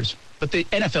the years. But the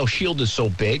NFL shield is so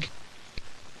big.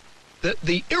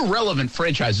 The irrelevant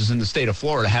franchises in the state of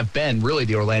Florida have been really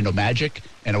the Orlando Magic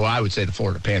and, well, I would say the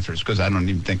Florida Panthers, because I don't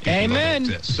even think people know they Amen.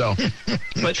 exist. So,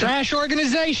 but Trash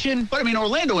organization. But I mean,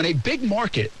 Orlando in a big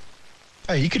market.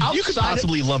 hey, you could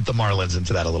possibly lump the Marlins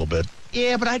into that a little bit.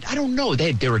 Yeah, but I don't know. They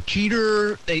had Derek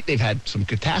Jeter. They've had some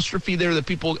catastrophe there that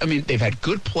people. I mean, they've had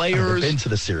good players. They've been to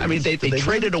the series. I mean, they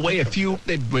traded away a few.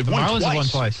 They've won Marlins have won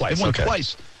twice. twice. They've won Okay.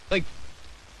 twice. Like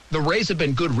the Rays have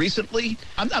been good recently.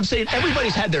 I'm saying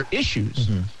everybody's had their issues,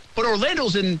 but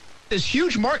Orlando's in this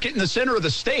huge market in the center of the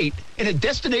state in a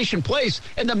destination place,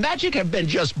 and the Magic have been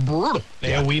just brutal.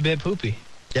 They're a wee bit poopy.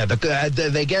 Yeah,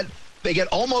 they get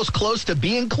almost close to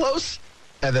being close,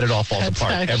 and then it all falls That's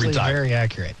apart actually every time. very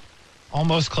accurate.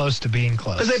 Almost close to being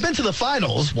close. Because they've been to the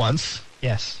finals once,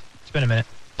 Yes. It's been a minute.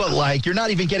 but like you're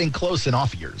not even getting close in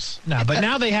off years. No, but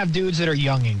now they have dudes that are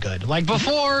young and good. Like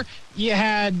before, you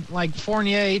had like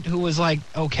Fournier, who was like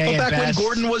okay But at back best. when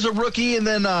Gordon was a rookie, and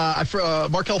then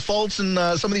Markelle Fultz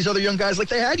and some of these other young guys, like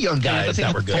they had young guys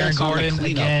that were good. Aaron Gordon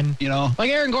again, you know, like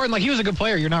Aaron Gordon, like he was a good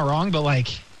player. You're not wrong, but like.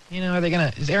 You know,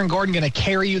 is Aaron Gordon going to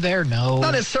carry you there? No.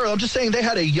 Not necessarily. I'm just saying they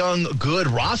had a young, good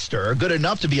roster, good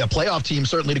enough to be a playoff team,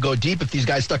 certainly to go deep if these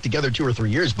guys stuck together 2 or 3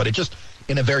 years, but it just,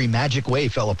 in a very magic way,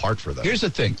 fell apart for them. Here's the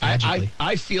thing.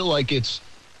 I feel like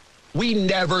we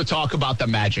never talk about the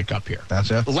Magic up here.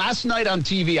 That's it. Last night on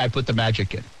TV, I put the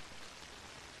Magic in.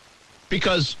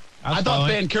 Because I thought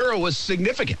Banchero was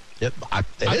significant. It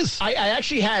is. I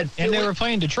actually had And they were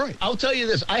playing Detroit. I'll tell you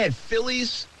this. I had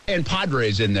Phillies and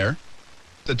Padres in there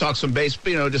to talk some base,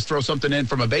 just throw something in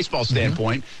from a baseball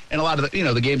standpoint. And a lot of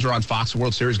the games are on Fox. The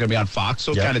World Series is going to be on Fox.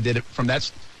 So it kind of did it from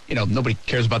that. Nobody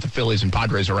cares about the Phillies and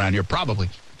Padres around here,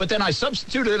 probably. But then I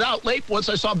substituted it out late once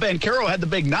I saw Banchero had the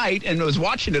big night and was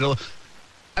watching it.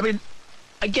 I mean,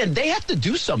 again, they have to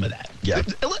do some of that. Yeah.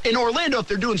 In Orlando, if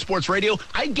they're doing sports radio,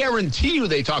 I guarantee you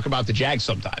they talk about the Jags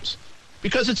sometimes.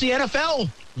 Because it's the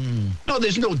NFL. No,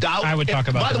 there's no doubt. I would talk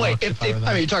about by the way, if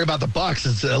you talk about the Bucs,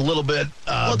 it's a little bit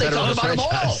they better talk of a about them all.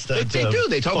 franchise They do.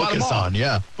 They talk about them all. On,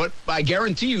 yeah. But I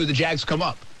guarantee you the Jags come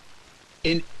up.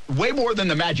 In way more than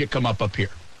the Magic come up here,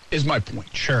 is my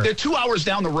point. Sure. They're 2 hours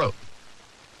down the road.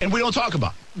 And we don't talk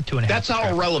about them. 2.5. That's how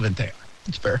irrelevant they are.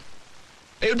 It's fair.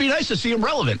 It would be nice to see them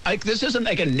relevant. This isn't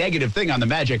like a negative thing on the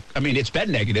Magic. I mean, it's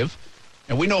been negative.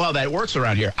 And we know how that works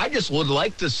around here. I just would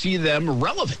like to see them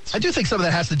relevant. I do think some of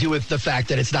that has to do with the fact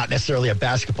that it's not necessarily a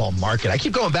basketball market. I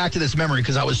keep going back to this memory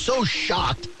because I was so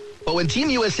shocked. But when Team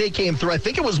USA came through, I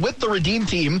think it was with the Redeem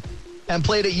team and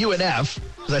played at UNF,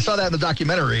 because I saw that in the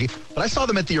documentary, but I saw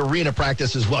them at the arena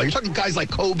practice as well. You're talking guys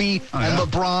like Kobe and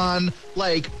LeBron,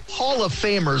 like Hall of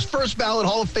Famers, first ballot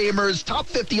Hall of Famers, top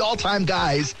 50 all-time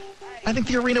guys. I think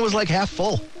the arena was like half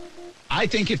full. I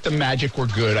think if the Magic were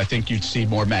good, I think you'd see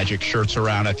more Magic shirts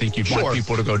around. I think you'd want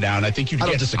people to go down. I think you'd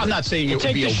get. I'm not saying it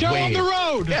would be a wave. Take the show on the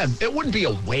road. Yeah, it wouldn't be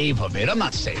a wave of it. I'm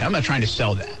not trying to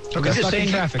sell that. Okay, I'm just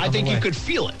saying I think you could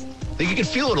feel it. I think you could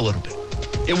feel it a little bit.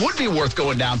 It would be worth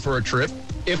going down for a trip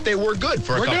if they were good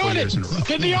for a couple of years in a row.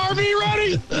 Get the RV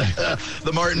ready.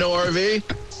 The Martineau RV.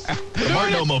 The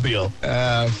Martineau Mobile.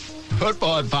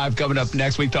 Football at 5 coming up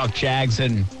next. We talk Jags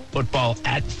and football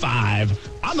at 5.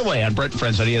 On the way on Brett and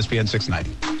Friends on ESPN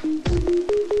 690.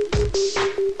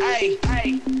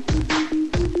 Hey.